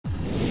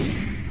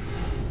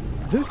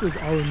This is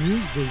Our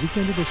News, the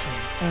weekend edition,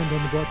 and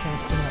on the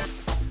broadcast tonight.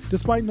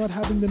 Despite not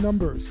having the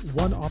numbers,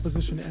 one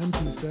opposition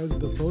MP says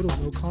the vote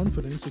of no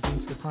confidence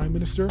against the Prime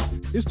Minister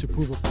is to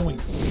prove a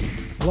point.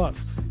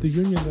 Plus, the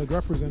union that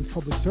represents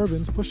public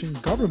servants pushing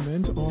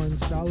government on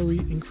salary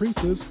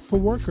increases for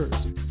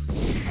workers.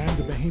 And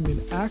a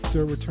Bahamian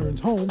actor returns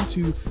home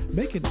to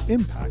make an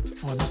impact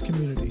on his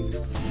community.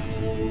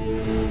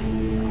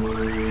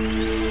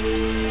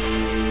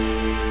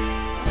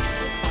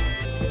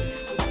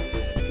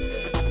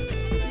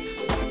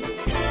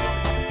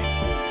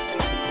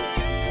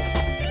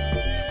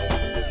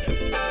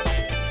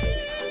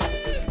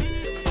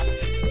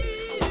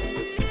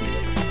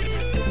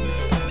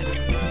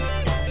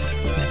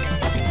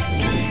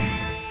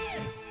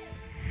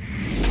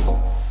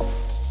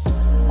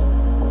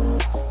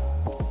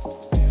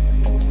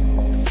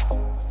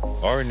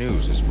 Our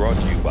News is brought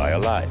to you by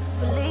Alive.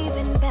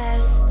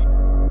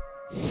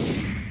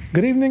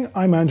 Good evening,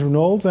 I'm Andrew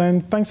Knowles,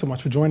 and thanks so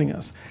much for joining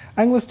us.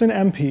 Angliston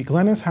MP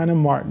Glenys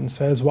Hannon-Martin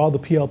says while the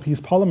PLP's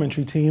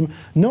parliamentary team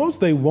knows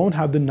they won't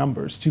have the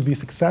numbers to be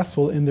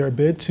successful in their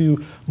bid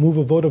to move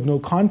a vote of no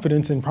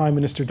confidence in Prime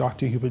Minister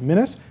Dr. Hubert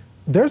Minnis,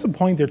 there's a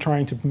point they're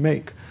trying to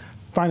make.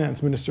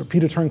 Finance Minister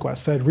Peter Turnquest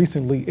said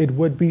recently it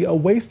would be a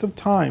waste of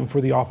time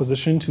for the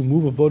opposition to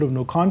move a vote of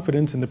no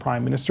confidence in the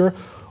Prime Minister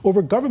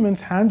over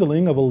government's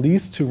handling of a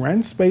lease to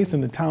rent space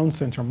in the town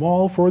centre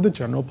mall for the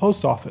General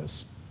Post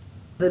Office.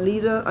 The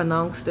leader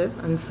announced it,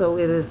 and so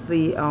it is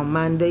the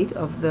mandate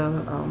of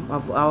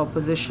our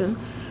position.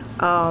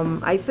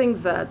 I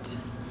think that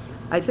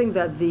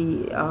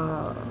the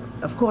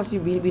of course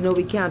we know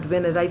we can't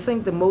win it. I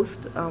think the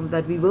most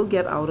that we will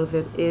get out of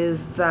it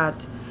is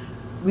that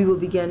we will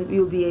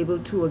be able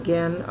to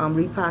again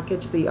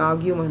repackage the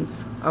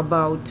arguments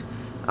about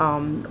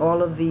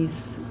all of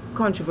these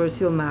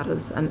controversial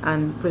matters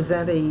and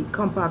present a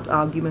compact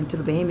argument to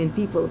the Bahamian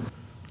people.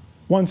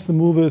 Once the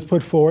move is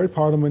put forward,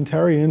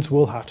 parliamentarians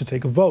will have to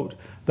take a vote.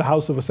 The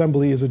House of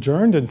Assembly is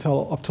adjourned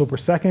until October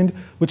 2nd,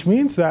 which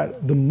means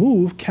that the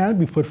move can't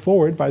be put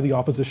forward by the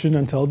opposition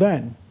until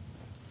then.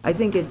 I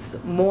think it's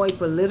more a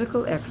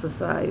political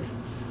exercise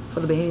for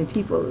the Bahamian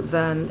people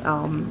than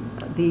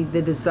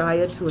the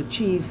desire to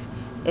achieve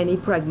any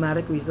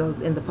pragmatic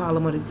result in the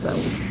Parliament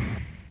itself.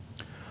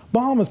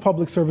 Bahamas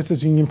Public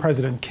Services Union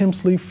President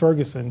Kimsley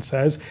Ferguson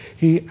says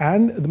he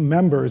and the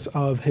members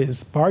of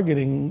his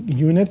bargaining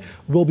unit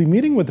will be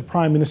meeting with the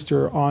Prime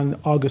Minister on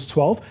August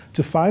 12th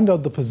to find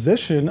out the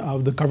position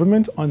of the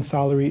government on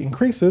salary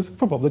increases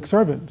for public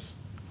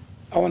servants.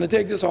 I want to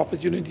take this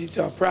opportunity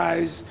to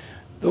apprise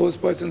those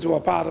persons who are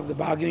part of the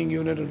bargaining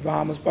unit of the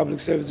Bahamas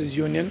Public Services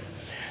Union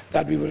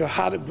that we would have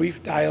had a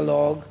brief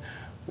dialogue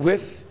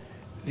with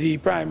the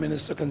Prime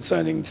Minister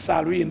concerning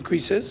salary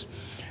increases.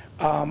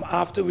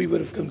 After we would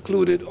have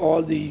concluded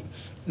all the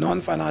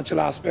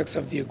non-financial aspects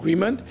of the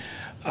agreement,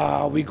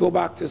 we go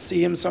back to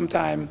see him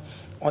sometime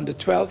on the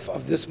 12th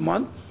of this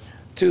month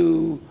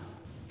to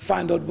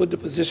find out what the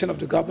position of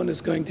the government is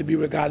going to be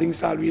regarding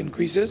salary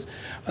increases.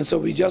 And so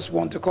we just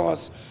want to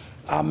cause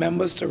our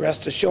members to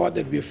rest assured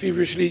that we are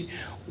feverishly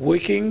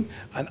working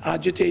and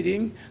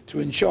agitating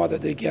to ensure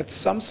that they get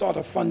some sort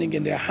of funding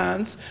in their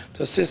hands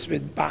to assist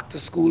with back to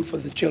school for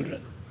the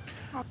children.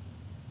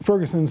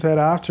 Ferguson said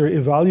after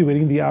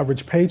evaluating the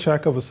average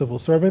paycheck of a civil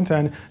servant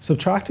and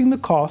subtracting the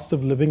cost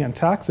of living and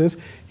taxes,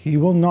 he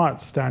will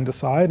not stand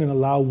aside and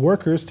allow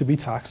workers to be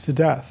taxed to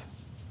death.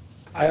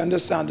 I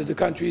understand that the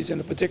country is in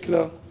a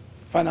particular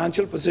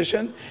financial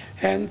position,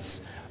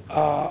 hence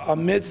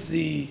amidst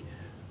the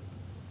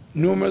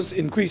numerous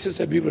increases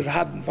that we would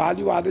have had in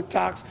value-added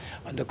tax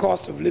and the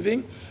cost of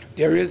living,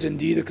 there is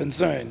indeed a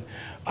concern.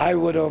 I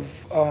would have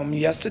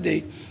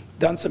yesterday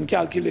done some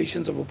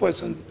calculations of a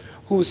person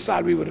whose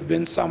salary would have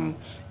been some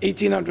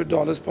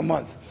 $1,800 per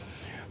month,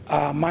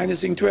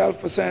 minusing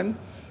 12%,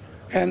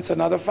 hence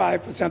another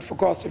 5% for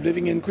cost of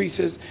living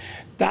increases.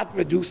 That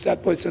reduced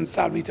that person's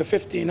salary to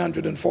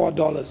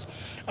 $1,504.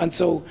 And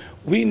so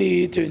we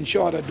need to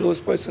ensure that those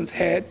persons'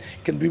 head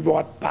can be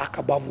brought back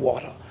above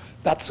water.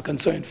 That's a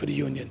concern for the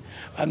union.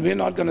 And we're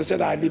not going to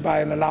sit idly by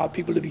and allow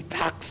people to be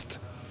taxed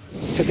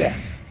to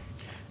death.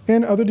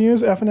 In other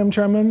news, F&M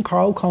Chairman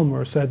Carl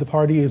Culmer said the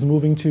party is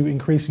moving to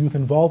increase youth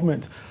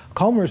involvement.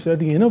 Culmer said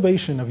the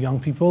innovation of young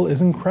people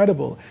is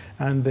incredible,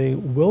 and they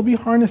will be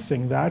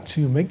harnessing that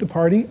to make the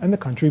party and the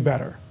country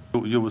better.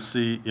 You will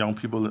see young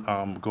people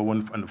go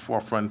in the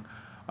forefront,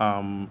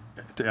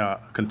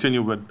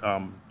 continue with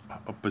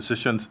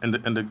positions in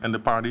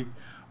the party.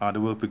 They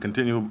will be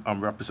continue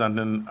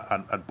representing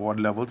at board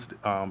levels.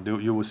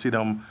 You will see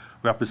them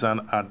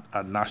represent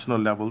at national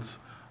levels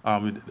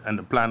and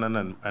the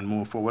planning and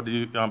move forward,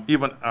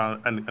 even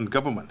in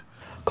government.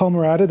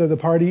 Culmer added that the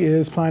party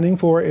is planning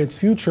for its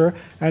future,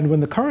 and when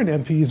the current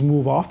MPs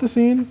move off the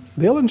scene,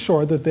 they'll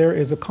ensure that there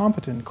is a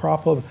competent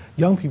crop of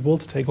young people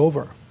to take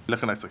over.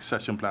 Looking at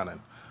succession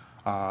planning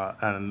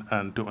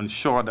and to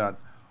ensure that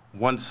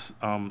once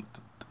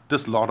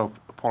this lot of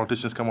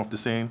politicians come off the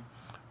scene,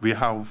 we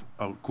have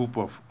a group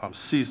of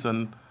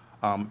seasoned,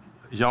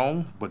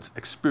 young but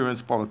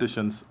experienced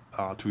politicians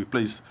to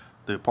replace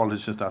the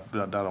politicians that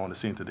are on the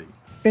scene today.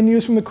 In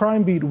news from the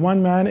crime beat,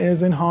 one man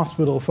is in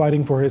hospital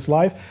fighting for his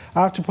life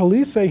after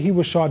police say he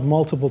was shot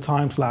multiple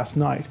times last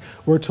night.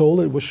 We're told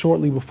it was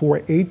shortly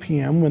before 8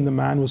 p.m. when the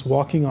man was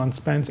walking on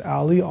Spence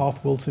Alley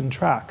off Wilson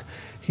Track.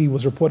 He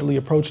was reportedly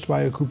approached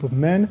by a group of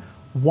men,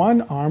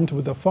 one armed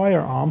with a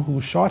firearm,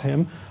 who shot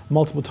him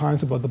multiple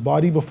times above the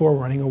body before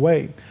running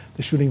away.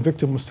 The shooting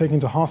victim was taken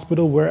to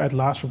hospital where at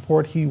last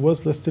report he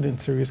was listed in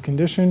serious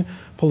condition.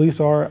 Police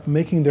are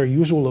making their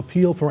usual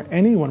appeal for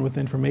anyone with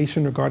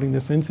information regarding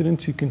this incident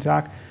to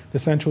contact the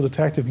Central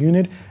Detective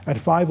Unit at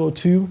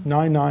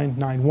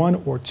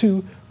 502-9991 or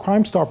 2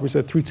 Crime Stoppers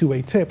at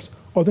 328-TIPS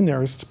or the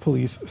nearest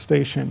police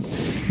station.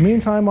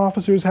 Meantime,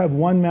 officers have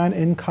one man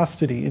in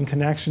custody in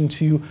connection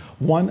to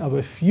one of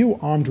a few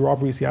armed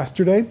robberies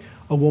yesterday.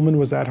 A woman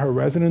was at her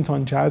residence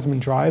on Jasmine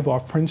Drive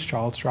off Prince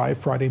Charles Drive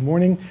Friday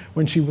morning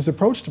when she was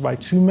approached by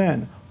two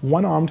men,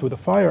 one armed with a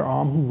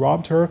firearm, who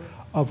robbed her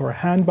of her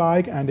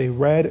handbag and a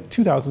red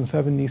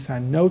 2007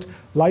 Nissan Note,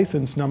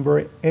 license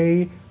number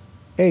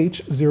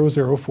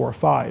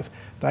AH0045.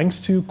 Thanks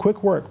to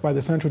quick work by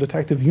the Central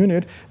Detective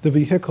Unit, the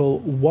vehicle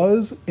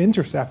was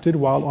intercepted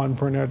while on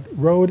Burnett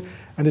Road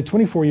and a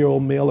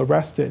 24-year-old male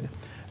arrested.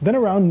 Then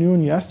around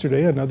noon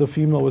yesterday, another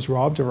female was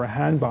robbed of her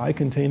handbag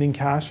containing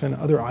cash and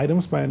other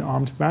items by an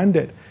armed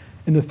bandit.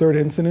 In the third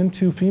incident,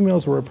 two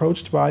females were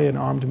approached by an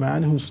armed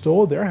man who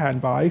stole their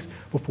handbags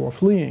before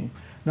fleeing.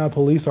 Now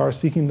police are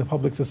seeking the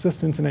public's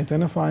assistance in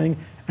identifying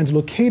and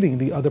locating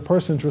the other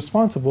persons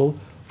responsible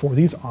for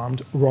these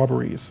armed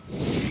robberies.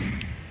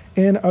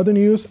 In other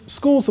news,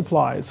 school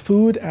supplies,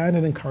 food, and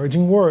an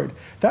encouraging word.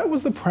 That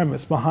was the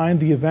premise behind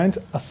the event,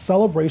 A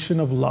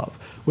Celebration of Love,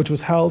 which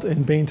was held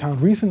in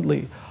Baintown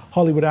recently.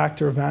 Hollywood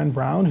actor Van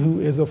Brown,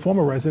 who is a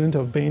former resident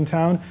of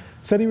Baintown,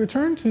 said he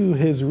returned to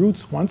his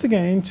roots once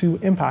again to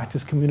impact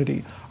his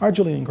community. Our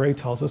Julian Gray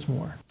tells us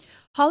more.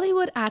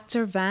 Hollywood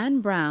actor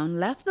Van Brown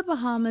left the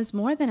Bahamas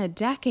more than a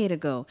decade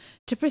ago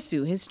to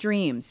pursue his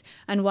dreams.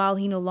 And while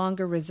he no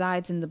longer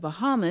resides in the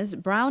Bahamas,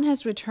 Brown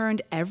has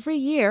returned every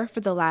year for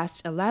the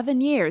last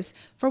 11 years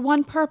for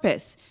one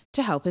purpose: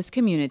 to help his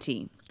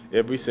community.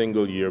 Every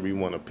single year we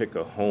want to pick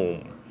a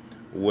home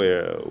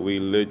where we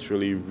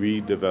literally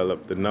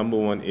redevelop. The number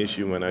one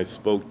issue, when I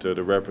spoke to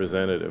the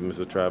representative,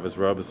 Mr. Travis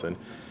Robertson,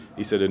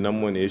 he said the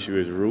number one issue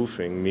is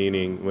roofing,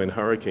 meaning when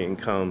hurricane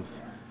comes,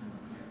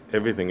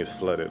 everything is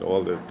flooded.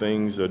 All the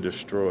things are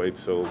destroyed,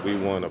 so we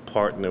want to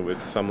partner with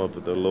some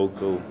of the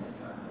local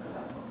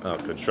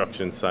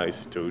construction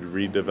sites to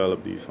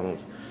redevelop these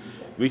homes.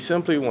 We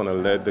simply want to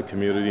let the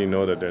community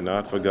know that they're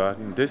not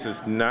forgotten. This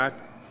is not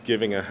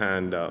giving a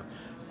handout.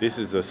 This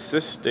is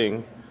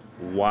assisting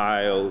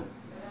while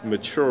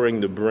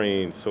maturing the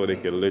brain so they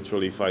can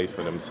literally fight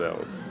for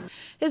themselves.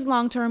 His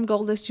long-term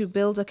goal is to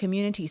build a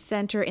community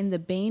center in the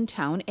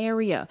Baintown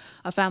area.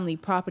 A family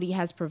property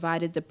has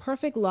provided the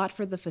perfect lot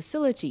for the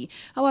facility.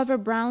 However,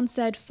 Brown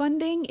said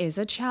funding is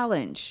a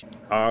challenge.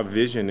 Our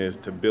vision is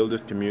to build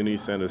this community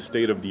center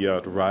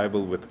state-of-the-art,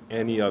 rival with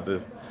any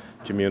other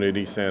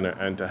community center,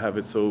 and to have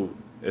it so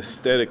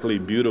aesthetically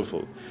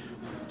beautiful.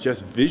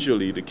 Just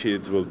visually, the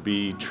kids will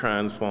be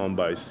transformed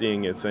by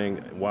seeing it,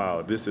 saying,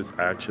 wow, this is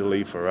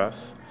actually for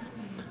us.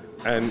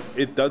 And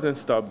it doesn't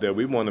stop there.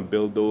 We want to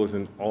build those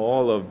in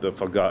all of the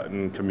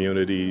forgotten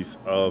communities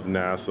of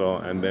Nassau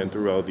and then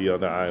throughout the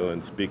other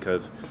islands,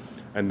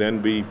 and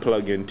then we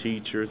plug in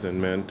teachers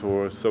and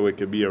mentors so it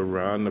could be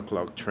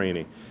around-the-clock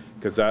training.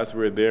 Because as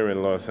we're there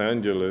in Los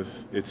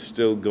Angeles, it's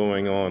still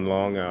going on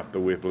long after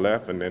we've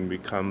left, and then we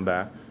come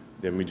back.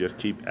 Then we just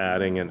keep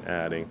adding and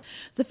adding.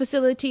 The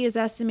facility is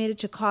estimated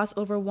to cost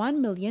over $1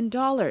 million.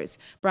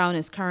 Brown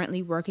is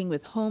currently working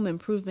with home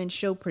improvement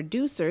show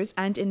producers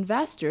and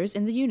investors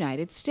in the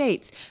United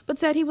States, but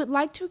said he would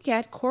like to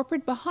get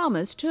corporate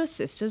Bahamas to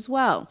assist as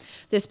well.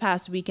 This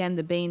past weekend,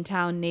 the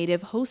Baintown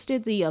native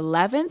hosted the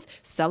 11th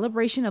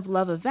Celebration of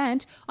Love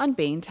event on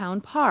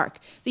Baintown Park.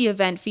 The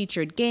event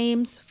featured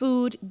games,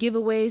 food,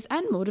 giveaways,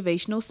 and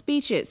motivational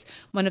speeches.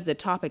 One of the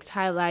topics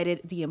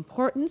highlighted the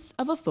importance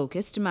of a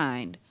focused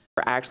mind.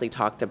 Actually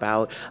talked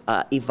about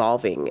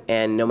evolving,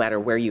 and no matter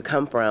where you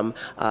come from,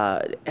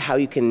 how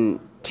you can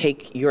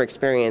take your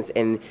experience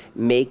and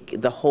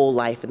make the whole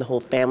life and the whole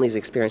family's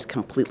experience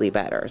completely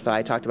better. So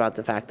I talked about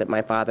the fact that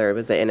my father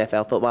was an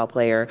NFL football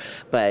player,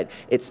 but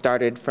it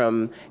started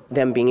from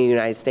them being in the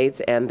United States,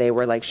 and they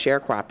were like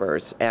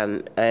sharecroppers,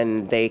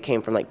 and they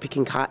came from like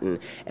picking cotton,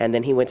 and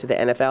then he went to the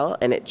NFL,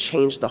 and it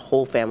changed the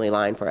whole family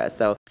line for us.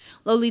 So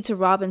Lolita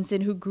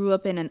Robinson, who grew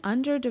up in an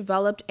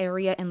underdeveloped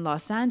area in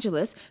Los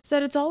Angeles,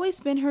 said it's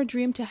always been her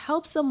dream to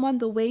help someone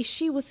the way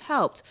she was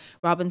helped.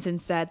 Robinson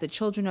said the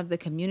children of the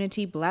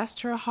community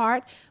blessed her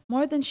heart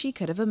more than she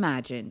could have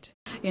imagined.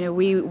 You know,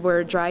 we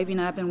were driving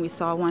up and we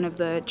saw one of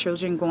the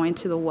children going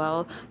to the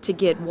well to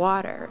get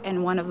water,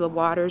 and one of the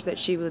waters that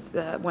she was,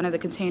 one of the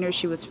containers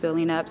she was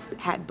filling up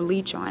had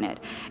bleach on it.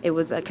 It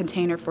was a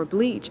container for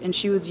bleach, and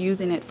she was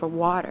using it for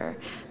water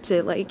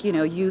to, like, you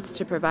know, use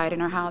to provide in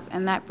her house,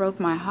 and that broke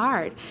my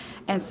heart.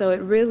 And so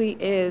it really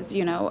is,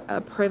 you know,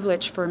 a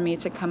privilege for me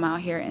to come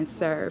out here and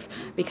serve,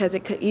 because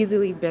it could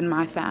easily have been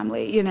my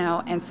family, you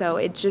know. And so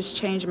it just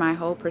changed my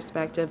whole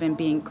perspective, and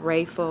being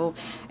grateful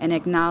and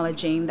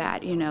acknowledging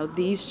that, you know,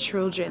 these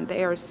children,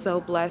 they are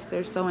so blessed,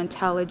 they're so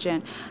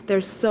intelligent,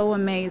 they're so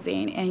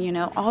amazing. And, you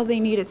know, all they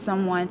need is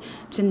someone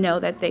to know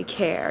that they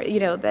care, you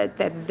know,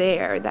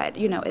 that,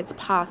 you know, it's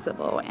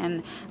possible.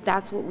 And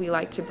that's what we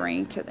like to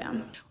bring to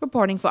them.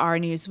 Reporting for Our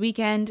News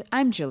Weekend,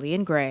 I'm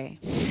Jillian Gray.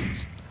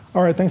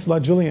 All right, thanks a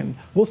lot, Jillian.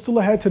 Well, still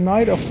ahead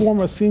tonight, a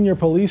former senior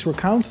police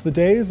recounts the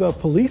days of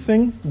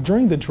policing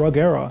during the drug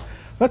era.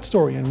 That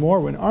story and more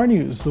when Our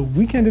News, the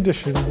Weekend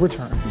Edition,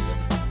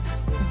 returns.